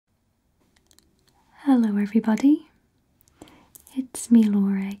Hello everybody, it's me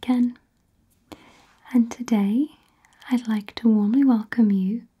Laura again, and today I'd like to warmly welcome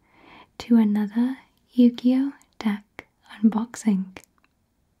you to another Yu-Gi-Oh! Deck unboxing.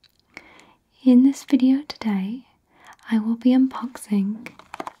 In this video today, I will be unboxing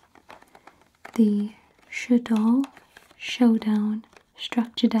the Shaddoll Showdown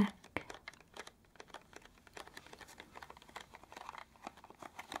structure deck.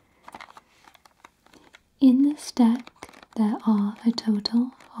 In this deck, there are a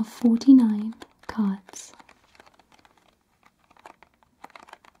total of 49 cards.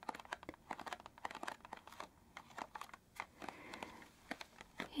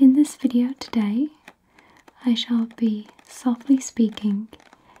 In this video today, I shall be softly speaking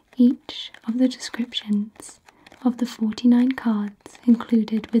each of the descriptions of the 49 cards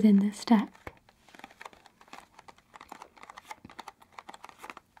included within this deck.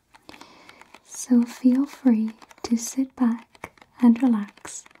 So feel free to sit back and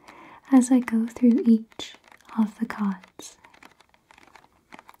relax as I go through each of the cards.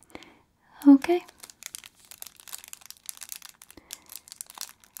 Okay.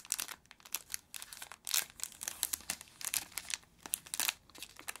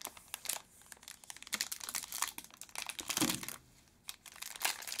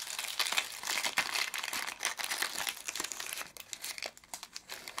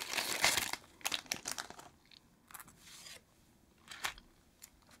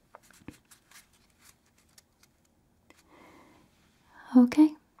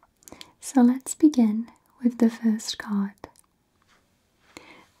 Okay, so let's begin with the first card.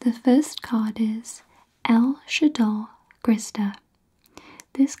 The first card is Shaddoll Grista.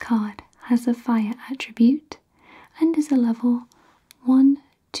 This card has a fire attribute and is a level 1,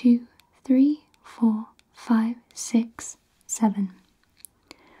 2, 3, 4, 5, 6, 7.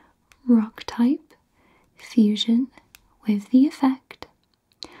 Rock type, fusion with the effect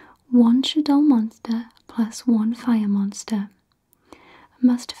 1 Shaddoll monster plus 1 fire monster.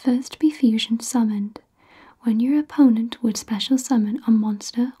 Must first be fusion summoned. When your opponent would special summon a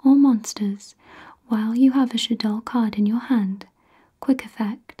monster or monsters while you have a Shaddoll card in your hand, quick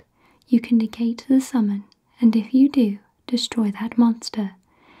effect, you can negate the summon, and if you do, destroy that monster.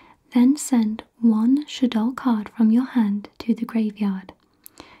 Then send 1 Shaddoll card from your hand to the graveyard.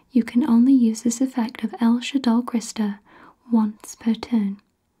 You can only use this effect of Shaddoll Grista once per turn.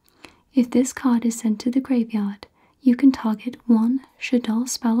 If this card is sent to the graveyard, you can target 1 Shaddoll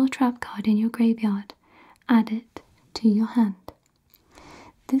spell or trap card in your graveyard. Add it to your hand.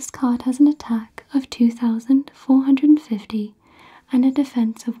 This card has an attack of 2,450 and a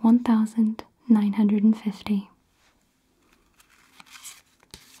defense of 1,950.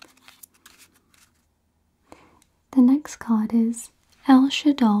 The next card is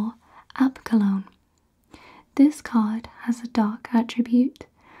Shaddoll Cologne. This card has a dark attribute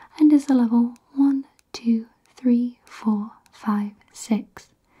and is a level 1, 2, 3, 4, 5, 6.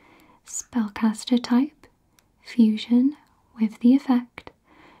 Spellcaster type, fusion with the effect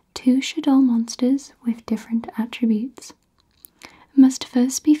 2 Shaddoll monsters with different attributes. Must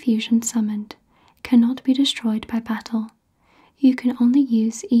first be fusion summoned, cannot be destroyed by battle. You can only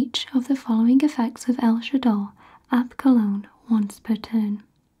use each of the following effects of Shaddoll Cologne once per turn.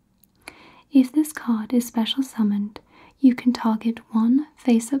 If this card is special summoned, you can target 1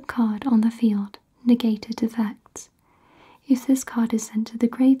 face-up card on the field, negated effects. If this card is sent to the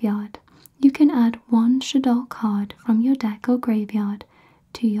graveyard, you can add 1 Shaddoll card from your deck or graveyard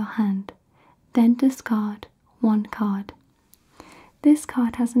to your hand, then discard 1 card. This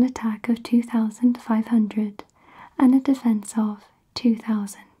card has an attack of 2,500 and a defense of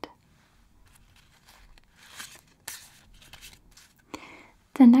 2,000.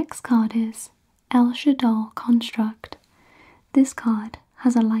 The next card is Shaddoll Construct. This card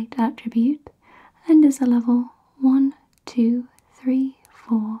has a light attribute and is a level 1, 2, 3,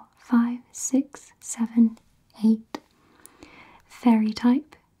 4, 5, 6, 7, 8. Fairy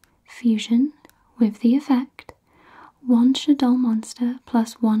type, fusion with the effect 1 Shaddoll monster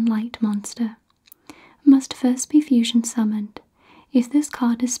plus 1 light monster. Must first be fusion summoned. If this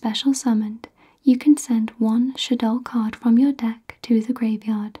card is special summoned, you can send 1 Shaddoll card from your deck to the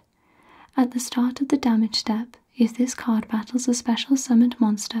graveyard. At the start of the damage step, if this card battles a special summoned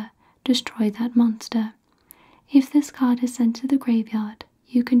monster, destroy that monster. If this card is sent to the graveyard,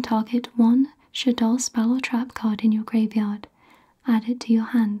 you can target 1 Shaddoll spell or trap card in your graveyard. Add it to your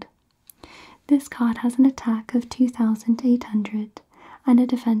hand. This card has an attack of 2,800 and a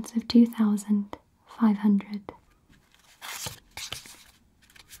defense of 2,500.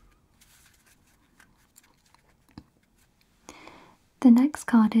 The next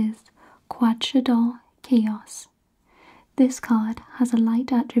card is Shaddoll Chaos. This card has a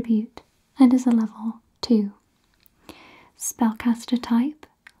light attribute and is a level 2. Spellcaster type,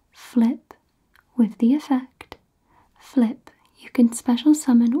 flip. With the effect, flip, you can special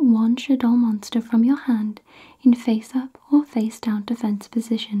summon one Shaddoll monster from your hand in face up or face down defense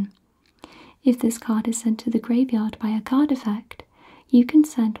position. If this card is sent to the graveyard by a card effect, you can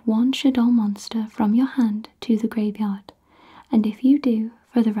send one Shaddoll monster from your hand to the graveyard, and if you do,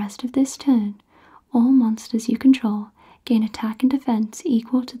 for the rest of this turn, all monsters you control gain attack and defense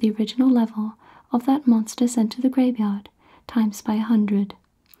equal to the original level of that monster sent to the graveyard, times by 100.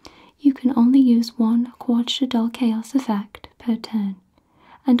 You can only use one Shaddoll Chaos effect per turn,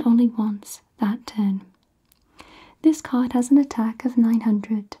 and only once that turn. This card has an attack of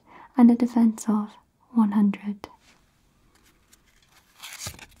 900 and a defense of 100.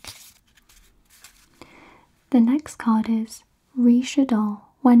 The next card is Shaddoll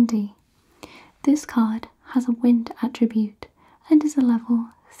Wendy. This card has a wind attribute and is a level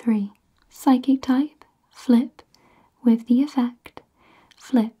 3. Psychic type, flip. With the effect,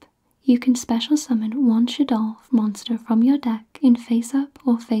 flip, you can special summon one Shaddoll monster from your deck in face up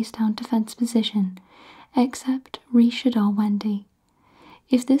or face down defense position, except Shaddoll Wendy.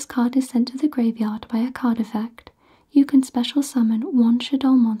 If this card is sent to the graveyard by a card effect, you can special summon one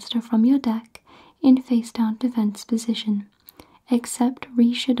Shaddoll monster from your deck in face down defense position, except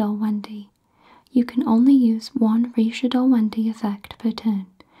Shaddoll Wendy. You can only use one Shaddoll Wendy effect per turn,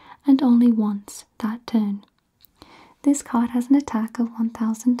 and only once that turn. This card has an attack of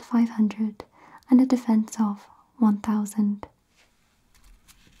 1500 and a defense of 1000.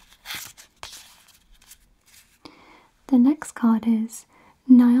 The next card is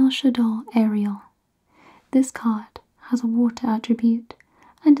Shaddoll Aerial. This card has a water attribute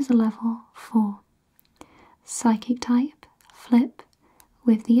and is a level 4. Psychic type, flip.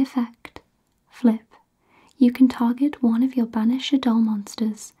 With the effect, flip, you can target one of your banished Shaddoll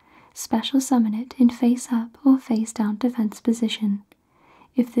monsters, special summon it in face up or face down defense position.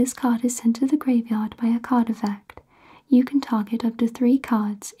 If this card is sent to the graveyard by a card effect, you can target up to 3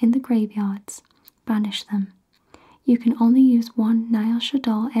 cards in the graveyards, banish them. You can only use one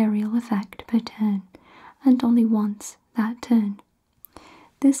Shaddoll Aerial effect per turn, and only once that turn.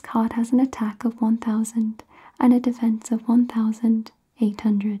 This card has an attack of 1000 and a defense of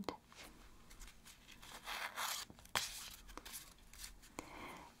 1800.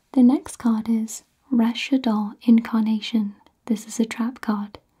 The next card is Shaddoll Incarnation. This is a trap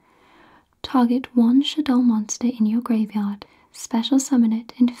card. Target one Shaddoll monster in your graveyard, special summon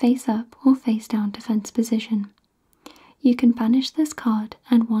it in face up or face down defense position. You can banish this card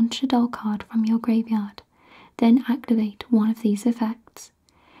and one Shaddoll card from your graveyard, then activate one of these effects.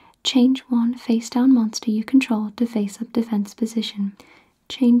 Change one face down monster you control to face up defense position.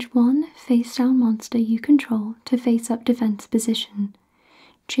 Change one face down monster you control to face up defense position.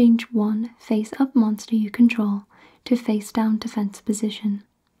 Change one face-up monster you control to face-down defense position.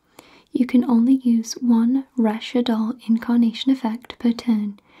 You can only use one Shaddoll Incarnation effect per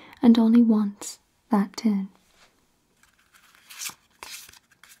turn, and only once that turn.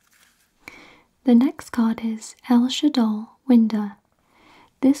 The next card is Shaddoll Winder.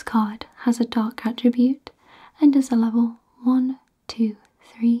 This card has a dark attribute and is a level 1, 2,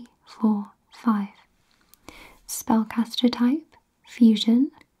 3, 4, 5. Spellcaster type, fusion.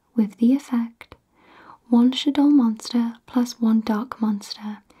 With the effect, one Shaddoll monster plus one dark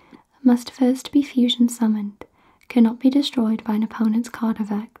monster must first be fusion summoned, cannot be destroyed by an opponent's card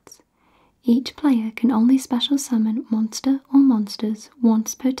effects. Each player can only special summon monster or monsters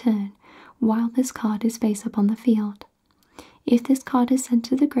once per turn while this card is face up on the field. If this card is sent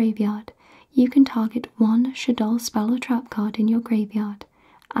to the graveyard, you can target one Shaddoll spell or trap card in your graveyard,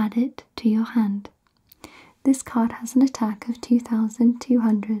 add it to your hand. This card has an attack of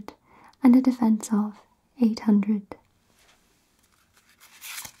 2200 and a defense of 800.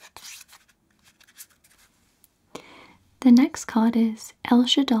 The next card is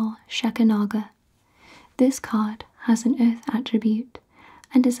Shaddoll Shekanaga. This card has an earth attribute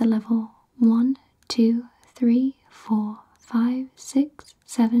and is a level 1, 2, 3, 4, 5, 6,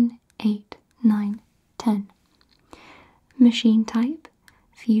 7, 8, 9, 10. Machine type,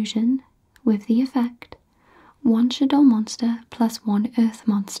 fusion. With the effect, one Shaddoll monster plus one earth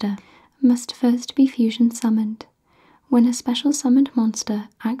monster must first be fusion summoned. When a special summoned monster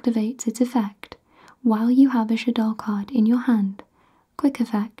activates its effect while you have a Shaddoll card in your hand, quick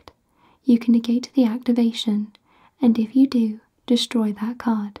effect, you can negate the activation, and if you do, destroy that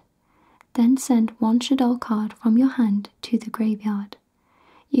card. Then send one Shaddoll card from your hand to the graveyard.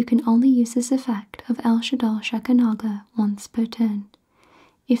 You can only use this effect of Shaddoll Shekanaga once per turn.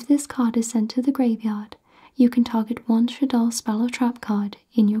 If this card is sent to the graveyard, you can target one Shaddoll spell or trap card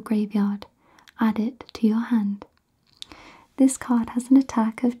in your graveyard. Add it to your hand. This card has an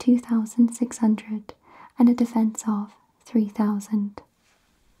attack of 2,600 and a defense of 3,000.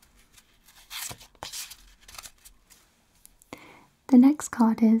 The next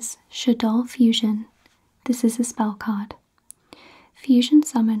card is Shaddoll Fusion. This is a spell card. Fusion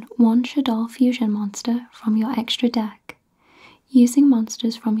summon one Shaddoll Fusion monster from your extra deck, using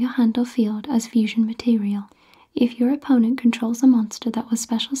monsters from your hand or field as fusion material. If your opponent controls a monster that was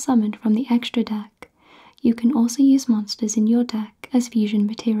special summoned from the extra deck, you can also use monsters in your deck as fusion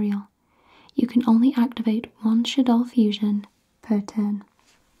material. You can only activate one Shaddoll Fusion per turn.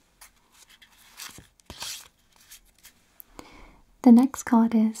 The next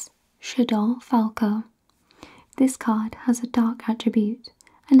card is Shaddoll Falco. This card has a dark attribute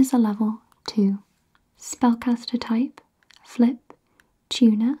and is a level 2. Spellcaster type, flip,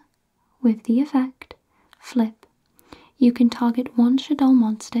 tuner, with the effect, flip. You can target one Shaddoll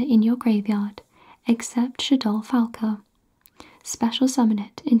monster in your graveyard, except Shaddoll Falco. Special summon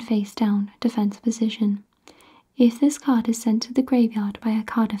it in face down defense position. If this card is sent to the graveyard by a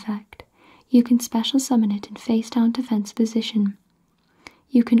card effect, you can special summon it in face down defense position.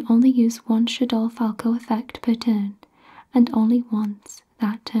 You can only use one Shaddoll Falco effect per turn, and only once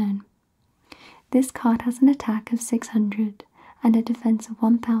that turn. This card has an attack of 600 and a defense of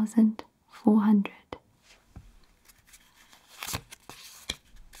 1,400.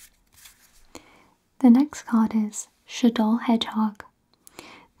 The next card is Shaddoll Hedgehog.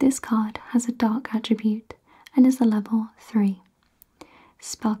 This card has a dark attribute and is a level 3.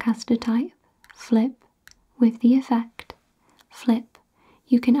 Spellcaster type, flip, with the effect, flip.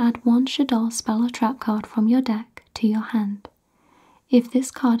 You can add one Shaddoll spell or trap card from your deck to your hand. If this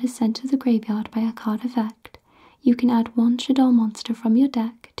card is sent to the graveyard by a card effect, you can add one Shaddoll monster from your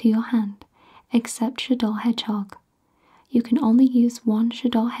deck to your hand, except Shaddoll Hedgehog. You can only use one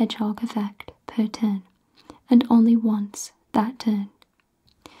Shaddoll Hedgehog effect per turn, and only once that turn.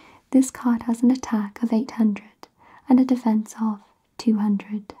 This card has an attack of 800 and a defense of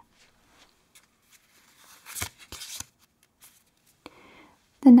 200.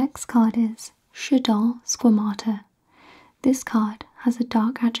 The next card is Shaddoll Squamata. This card has a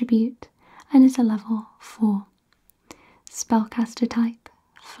dark attribute and is a level 4. Spellcaster type,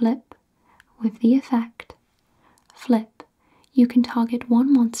 flip, with the effect, flip. You can target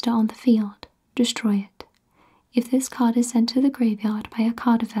one monster on the field, destroy it. If this card is sent to the graveyard by a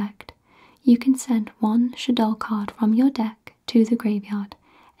card effect, you can send one Shaddoll card from your deck to the graveyard,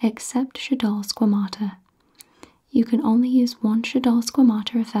 except Shaddoll Squamata. You can only use one Shaddoll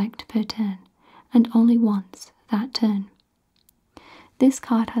Squamata effect per turn, and only once that turn. This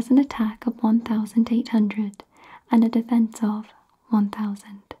card has an attack of 1,800 and a defense of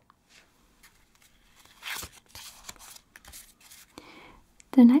 1,000.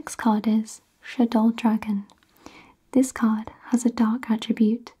 The next card is Shaddoll Dragon. This card has a dark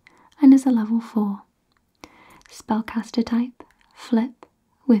attribute and is a level 4. Spellcaster type, flip,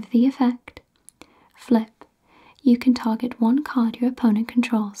 with the effect, flip. You can target one card your opponent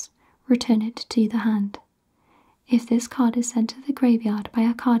controls, return it to the hand. If this card is sent to the graveyard by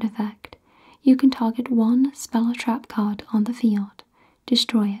a card effect, you can target one spell or trap card on the field,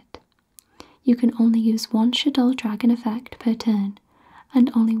 destroy it. You can only use one Shaddoll Dragon effect per turn,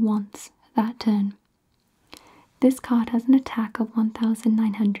 and only once that turn. This card has an attack of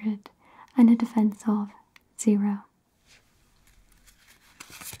 1,900 and a defense of 0.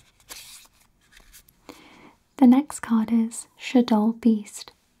 The next card is Shaddoll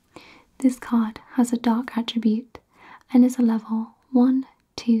Beast. This card has a dark attribute and is a level 1,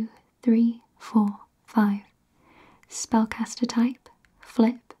 2, 3, 4, 5. Spellcaster type,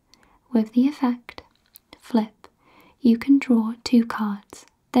 flip, with the effect, flip. You can draw 2 cards,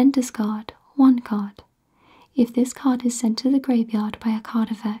 then discard 1 card. If this card is sent to the graveyard by a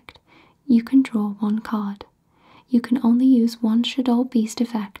card effect, you can draw 1 card. You can only use one Shaddoll Beast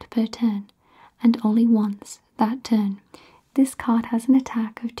effect per turn, and only once that turn. This card has an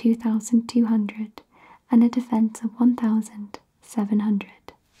attack of 2,200 and a defense of 1,700.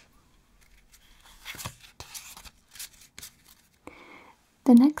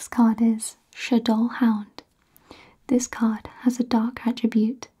 The next card is Shaddoll Hound. This card has a dark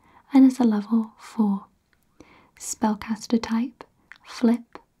attribute and is a level 4. Spellcaster type,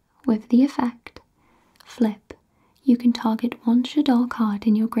 flip, with the effect, flip. You can target one Shaddoll card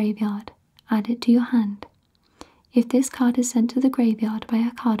in your graveyard, add it to your hand. If this card is sent to the graveyard by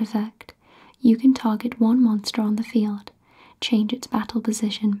a card effect, you can target one monster on the field, change its battle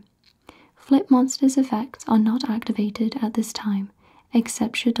position. Flip monsters' effects are not activated at this time,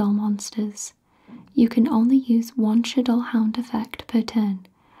 except Shaddoll monsters. You can only use one Shaddoll Hound effect per turn,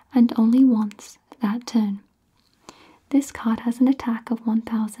 and only once that turn. This card has an attack of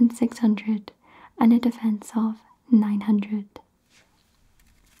 1600 and a defense of 900.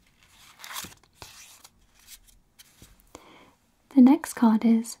 The next card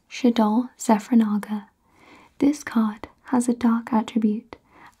is Shaddoll Zephranaga. This card has a dark attribute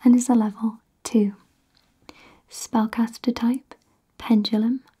and is a level 2. Spellcaster type,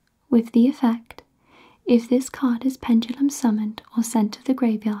 Pendulum, with the effect, if this card is pendulum summoned or sent to the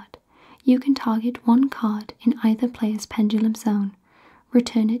graveyard, you can target one card in either player's pendulum zone,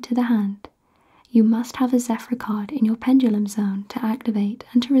 return it to the hand. You must have a Zephyr card in your pendulum zone to activate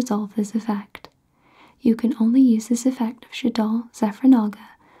and to resolve this effect. You can only use this effect of Shaddoll Zephranaga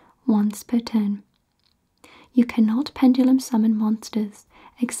once per turn. You cannot pendulum summon monsters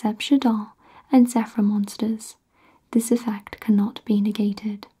except Shaddoll and Zephyr monsters. This effect cannot be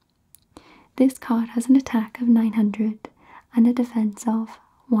negated. This card has an attack of 900 and a defense of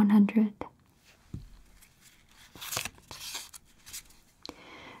 100.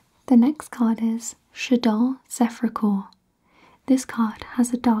 The next card is Shaddoll Zephranaga. This card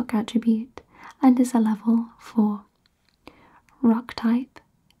has a dark attribute and is a level 4. Rock type,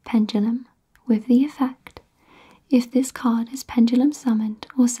 Pendulum, with the effect, if this card is pendulum summoned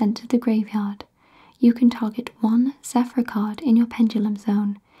or sent to the graveyard, you can target one Zephyr card in your pendulum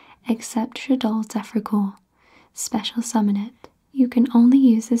zone, except Shaddoll Zephranaga. Special summon it. You can only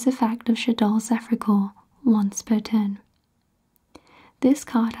use this effect of Shaddoll Zephranaga once per turn. This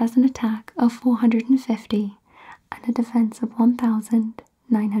card has an attack of 450 and a defense of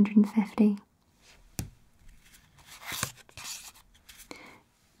 1950.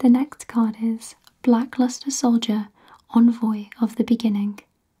 The next card is Blackluster Soldier, Envoy of the Beginning.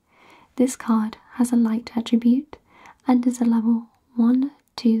 This card has a light attribute and is a level 1,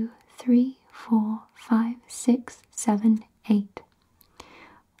 2, 3, 4, 5, 6, 7, 8.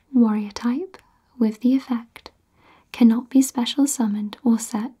 Warrior type, with the effect, cannot be special summoned or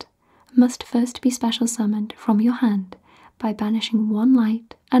set, must first be special summoned from your hand by banishing one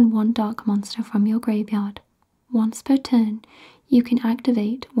light and one dark monster from your graveyard. Once per turn, you can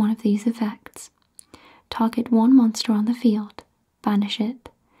activate one of these effects. Target one monster on the field, banish it.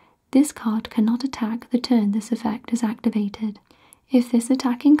 This card cannot attack the turn this effect is activated. If this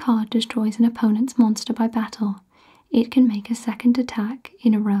attacking card destroys an opponent's monster by battle, it can make a second attack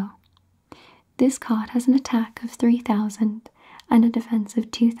in a row. This card has an attack of 3000 and a defense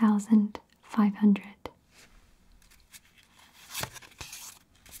of 2500.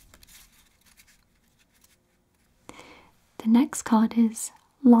 The next card is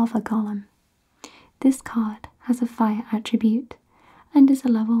Lava Golem. This card has a fire attribute and is a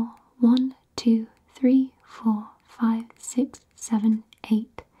level 1, 2, 3, 4, 5, 6, 7,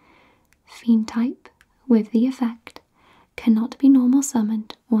 8. Fiend type, with the effect, cannot be normal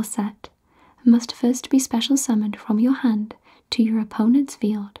summoned or set, must first be special summoned from your hand to your opponent's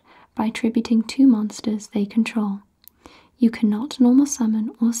field by attributing two monsters they control. You cannot normal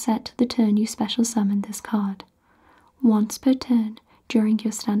summon or set the turn you special summon this card. Once per turn during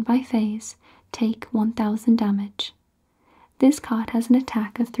your standby phase, take 1000 damage. This card has an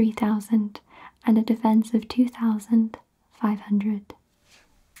attack of 3000 and a defense of 2500.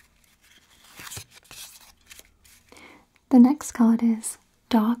 The next card is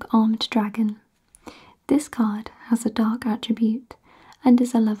Dark Armed Dragon. This card has a dark attribute and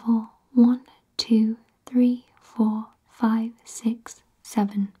is a level 1, 2, 3, 4, 5, 6,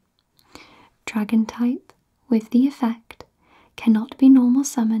 7. Dragon type, with the effect, cannot be normal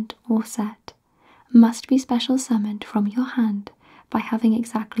summoned or set, must be special summoned from your hand by having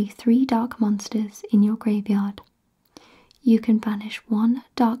exactly 3 dark monsters in your graveyard. You can banish one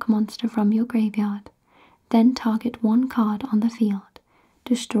dark monster from your graveyard, then target one card on the field,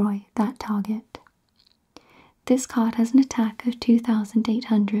 destroy that target. This card has an attack of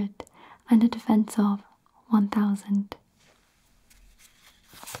 2800 and a defense of 1000.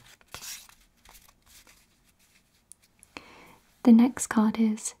 The next card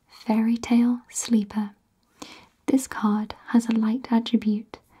is Fairy Tale Sleeper. This card has a light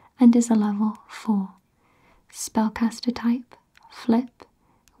attribute and is a level 4. Spellcaster type, Flip,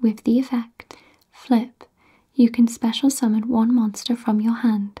 with the effect, Flip, you can special summon one monster from your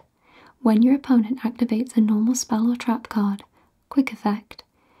hand. When your opponent activates a normal spell or trap card, quick effect,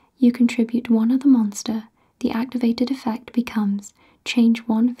 you contribute one other monster. The activated effect becomes change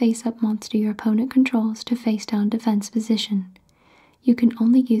one face-up monster your opponent controls to face-down defense position. You can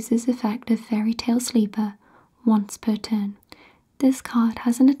only use this effect of Fairy Tale Sleeper once per turn. This card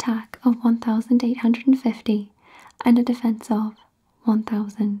has an attack of 1850 and a defense of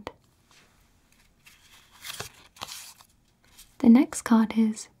 1000. The next card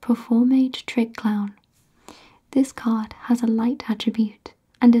is Performage Trick Clown. This card has a light attribute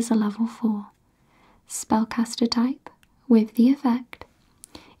and is a level 4. Spellcaster type with the effect.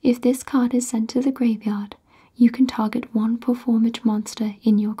 If this card is sent to the graveyard, you can target one Performage monster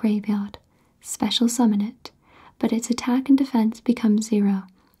in your graveyard, special summon it, but its attack and defense becomes 0,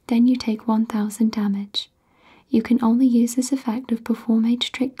 then you take 1000 damage. You can only use this effect of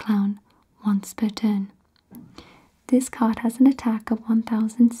Performage Trick Clown once per turn. This card has an attack of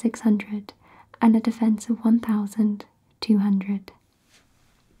 1600 and a defense of 1200.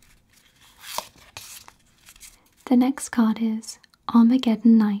 The next card is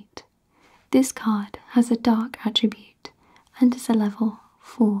Armageddon Knight. This card has a dark attribute and is a level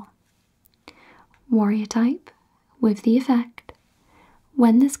 4. Warrior type with the effect.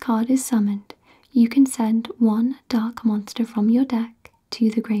 When this card is summoned, you can send one dark monster from your deck to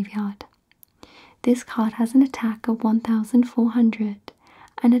the graveyard. This card has an attack of 1400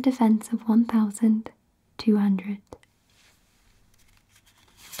 and a defense of 1200.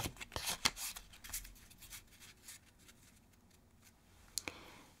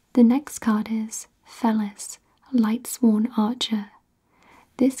 The next card is Felis, Lightsworn Archer.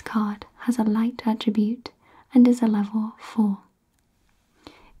 This card has a light attribute and is a level 4.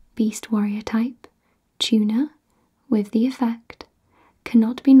 Beast Warrior type, Tuner, with the effect.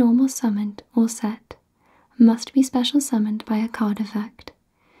 Cannot be normal summoned or set. Must be special summoned by a card effect.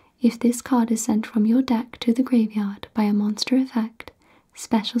 If this card is sent from your deck to the graveyard by a monster effect,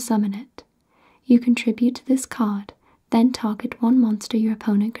 special summon it. You contribute this card, then target one monster your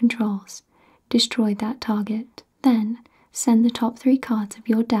opponent controls. Destroy that target, then send the top 3 cards of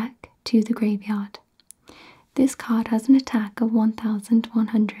your deck to the graveyard. This card has an attack of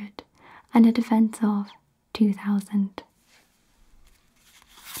 1100 and a defense of 2000.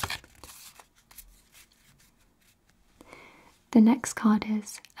 The next card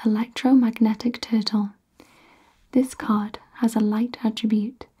is Electromagnetic Turtle. This card has a light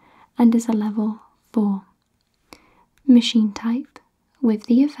attribute and is a level 4. Machine type with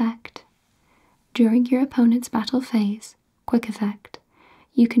the effect. During your opponent's battle phase, quick effect,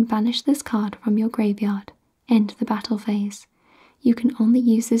 you can banish this card from your graveyard, end the battle phase. You can only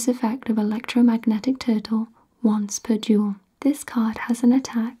use this effect of Electromagnetic Turtle once per duel. This card has an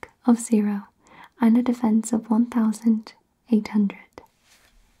attack of 0 and a defense of 1800.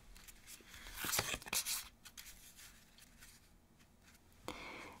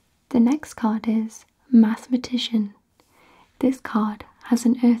 The next card is Mathematician. This card has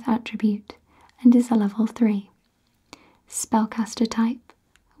an Earth attribute and is a level 3. Spellcaster type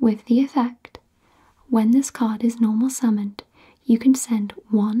with the effect. When this card is normal summoned, you can send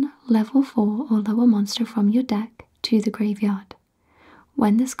one level 4 or lower monster from your deck to the graveyard.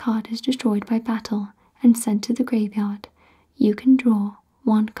 When this card is destroyed by battle and sent to the graveyard, you can draw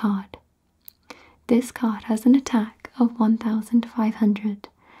one card. This card has an attack of 1500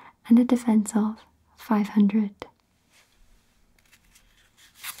 and a defense of 500.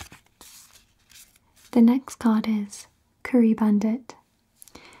 The next card is Curry Bandit.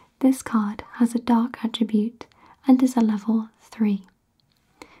 This card has a dark attribute and is a level 3.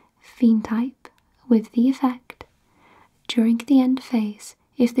 Fiend type with the effect. During the end phase,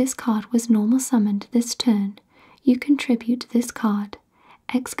 if this card was normal summoned this turn, you contribute this card,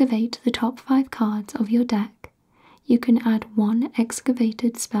 excavate the top 5 cards of your deck. You can add one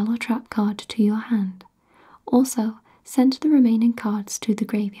excavated spell or trap card to your hand. Also, send the remaining cards to the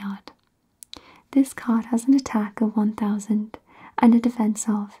graveyard. This card has an attack of 1000 and a defense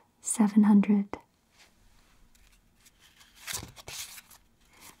of 700.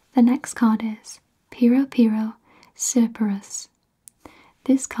 The next card is Piro Cerberus.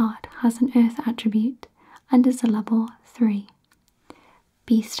 This card has an Earth attribute and is a level 3.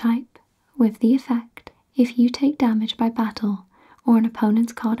 Beast type with the effect. If you take damage by battle or an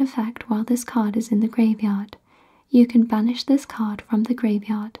opponent's card effect while this card is in the graveyard, you can banish this card from the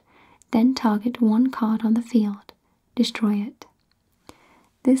graveyard, then target one card on the field, destroy it.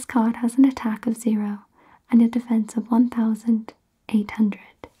 This card has an attack of 0 and a defense of 1800.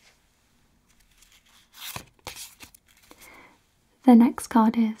 The next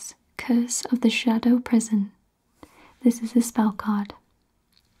card is Curse of the Shadow Prison. This is a spell card.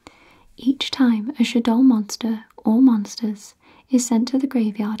 Each time a Shaddoll monster or monsters is sent to the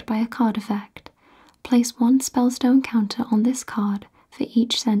graveyard by a card effect, place one spellstone counter on this card for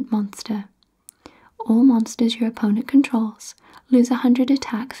each sent monster. All monsters your opponent controls lose 100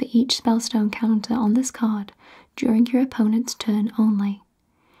 attack for each spellstone counter on this card during your opponent's turn only.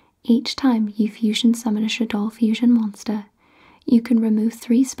 Each time you fusion summon a Shaddoll fusion monster, You can remove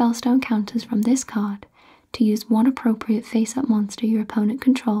 3 spellstone counters from this card to use one appropriate face-up monster your opponent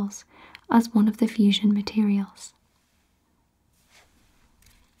controls as one of the fusion materials.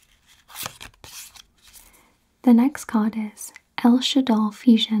 The next card is Shaddoll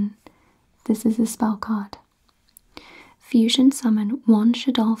Fusion. This is a spell card. Fusion summon 1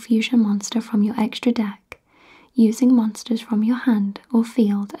 Shaddoll fusion monster from your extra deck, using monsters from your hand or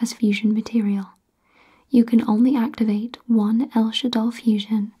field as fusion material. You can only activate 1 Shaddoll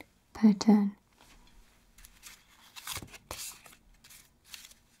fusion per turn.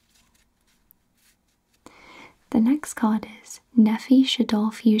 The next card is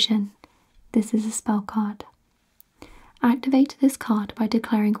Shaddoll Fusion. This is a spell card. Activate this card by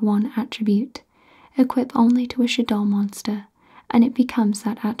declaring 1 attribute. Equip only to a Shaddoll monster, and it becomes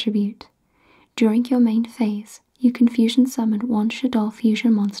that attribute. During your main phase, you can fusion summon 1 Shaddoll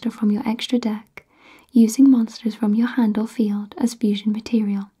fusion monster from your extra deck, using monsters from your hand or field as fusion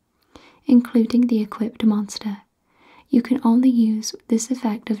material, including the equipped monster. You can only use this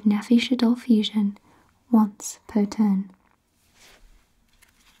effect of Shaddoll Fusion once per turn.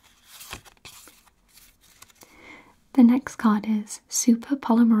 The next card is Super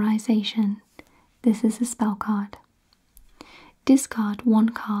Polymerization. This is a spell card. Discard 1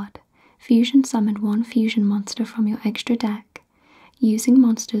 card. Fusion summon 1 fusion monster from your extra deck, using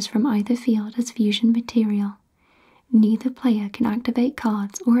monsters from either field as fusion material. Neither player can activate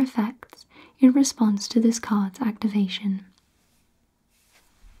cards or effects in response to this card's activation.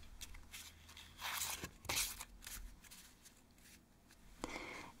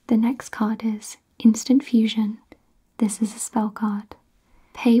 The next card is Instant Fusion. This is a spell card.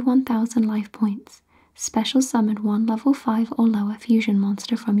 Pay 1000 life points. Special summon 1 level 5 or lower fusion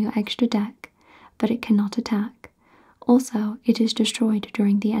monster from your extra deck, but it cannot attack. Also, it is destroyed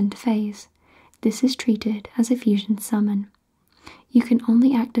during the end phase. This is treated as a fusion summon. You can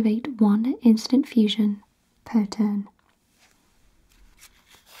only activate 1 instant fusion per turn.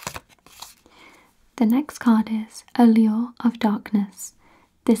 The next card is Allure of Darkness.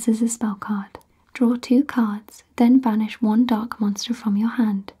 This is a spell card. Draw 2 cards, then banish 1 dark monster from your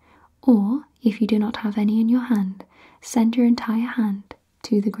hand, or, if you do not have any in your hand, send your entire hand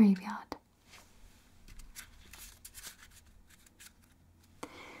to the graveyard.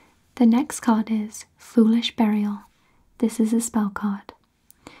 The next card is Foolish Burial. This is a spell card.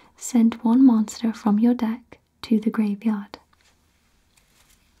 Send 1 monster from your deck to the graveyard.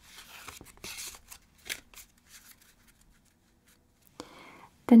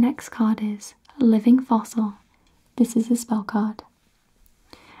 The next card is Living Fossil. This is a spell card.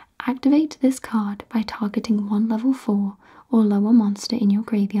 Activate this card by targeting 1 level 4 or lower monster in your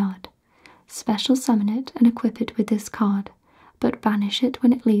graveyard. Special summon it and equip it with this card, but banish it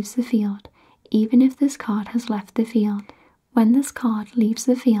when it leaves the field, even if this card has left the field. When this card leaves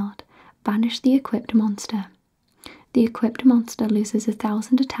the field, banish the equipped monster. The equipped monster loses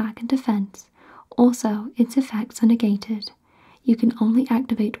 1000 attack and defense. Also, its effects are negated. You can only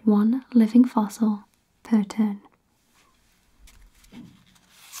activate 1 living fossil per turn.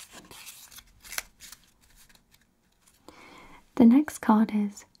 The next card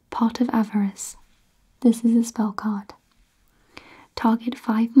is Pot of Avarice. This is a spell card. Target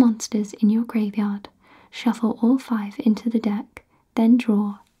 5 monsters in your graveyard. Shuffle all 5 into the deck, then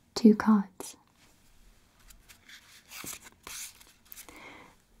draw 2 cards.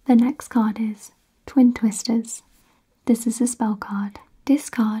 The next card is Twin Twisters. This is a spell card.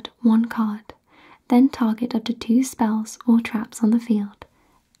 Discard 1 card, then target up to 2 spells or traps on the field.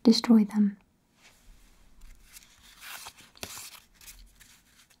 Destroy them.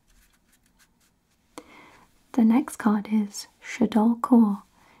 The next card is Shaddoll Core.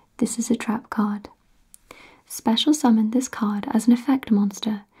 This is a trap card. Special summon this card as an effect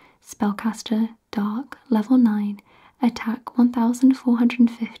monster. Spellcaster, Dark, level 9, attack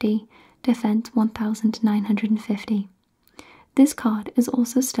 1450, defense 1950. This card is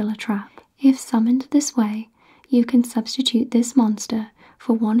also still a trap. If summoned this way, you can substitute this monster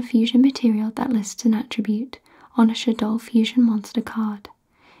for 1 fusion material that lists an attribute on a Shaddoll fusion monster card.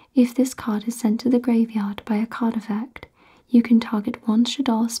 If this card is sent to the graveyard by a card effect, you can target 1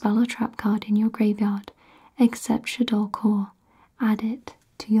 Shaddoll spell or trap card in your graveyard, except Shaddoll Core. Add it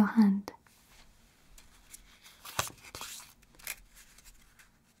to your hand.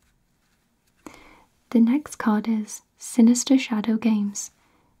 The next card is Sinister Shadow Games.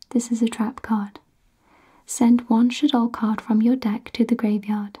 This is a trap card. Send 1 Shaddoll card from your deck to the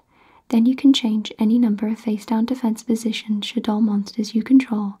graveyard. Then you can change any number of face-down defense position Shaddoll monsters you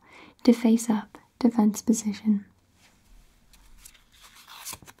control to face-up defense position.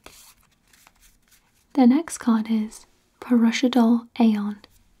 The next card is Shaddoll Aeon.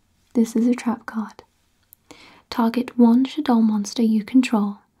 This is a trap card. Target one Shaddoll monster you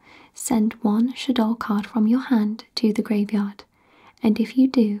control. Send one Shaddoll card from your hand to the graveyard, and if you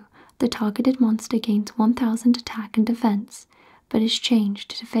do, the targeted monster gains 1000 attack and defense, but is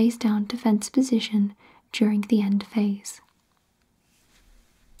changed to face down defense position during the end phase.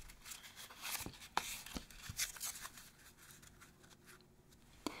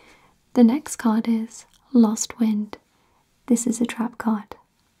 The next card is Lost Wind. This is a trap card.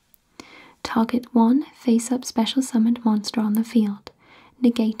 Target one face-up special summoned monster on the field.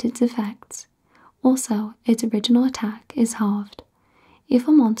 Negate its effects. Also, its original attack is halved. If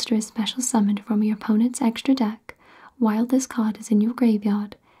a monster is special summoned from your opponent's extra deck while this card is in your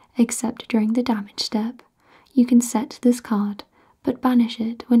graveyard, except during the damage step, you can set this card, but banish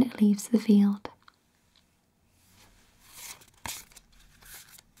it when it leaves the field.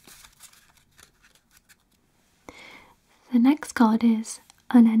 The next card is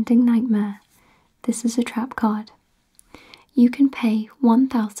Unending Nightmare. This is a trap card. You can pay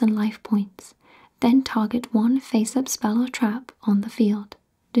 1000 life points, then target one face-up spell or trap on the field.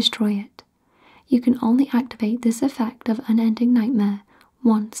 Destroy it. You can only activate this effect of Unending Nightmare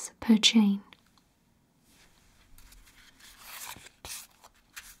once per chain.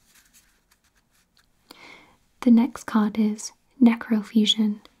 The next card is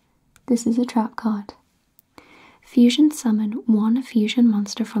Necrofusion. This is a trap card. Fusion summon one fusion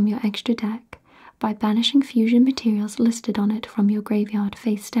monster from your extra deck by banishing fusion materials listed on it from your graveyard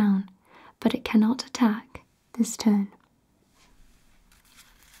face down, but it cannot attack this turn.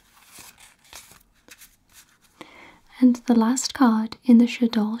 And the last card in the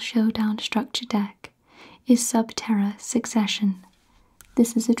Shaddoll Showdown structure deck is Subterra Succession.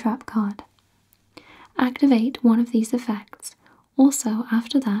 This is a trap card. Activate one of these effects. Also,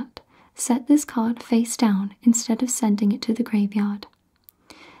 after that, set this card face down instead of sending it to the graveyard.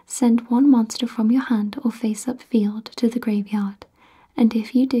 Send one monster from your hand or face-up field to the graveyard, and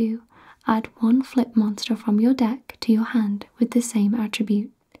if you do, add one flip monster from your deck to your hand with the same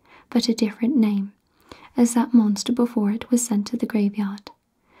attribute, but a different name, as that monster before it was sent to the graveyard.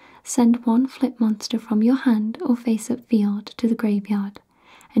 Send one flip monster from your hand or face-up field to the graveyard,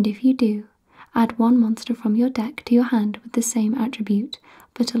 and if you do, add one monster from your deck to your hand with the same attribute,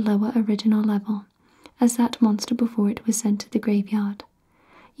 but a lower original level, as that monster before it was sent to the graveyard.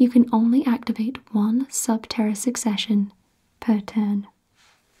 You can only activate one Subterra Succession per turn.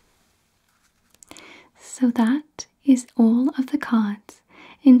 So that is all of the cards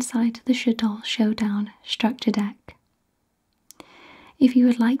inside the Shaddoll Showdown structure deck. If you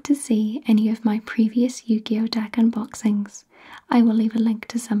would like to see any of my previous Yu-Gi-Oh! Deck unboxings, I will leave a link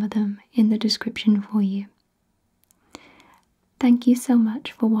to some of them in the description for you. Thank you so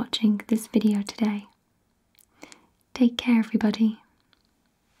much for watching this video today. Take care, everybody.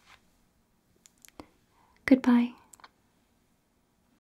 Goodbye.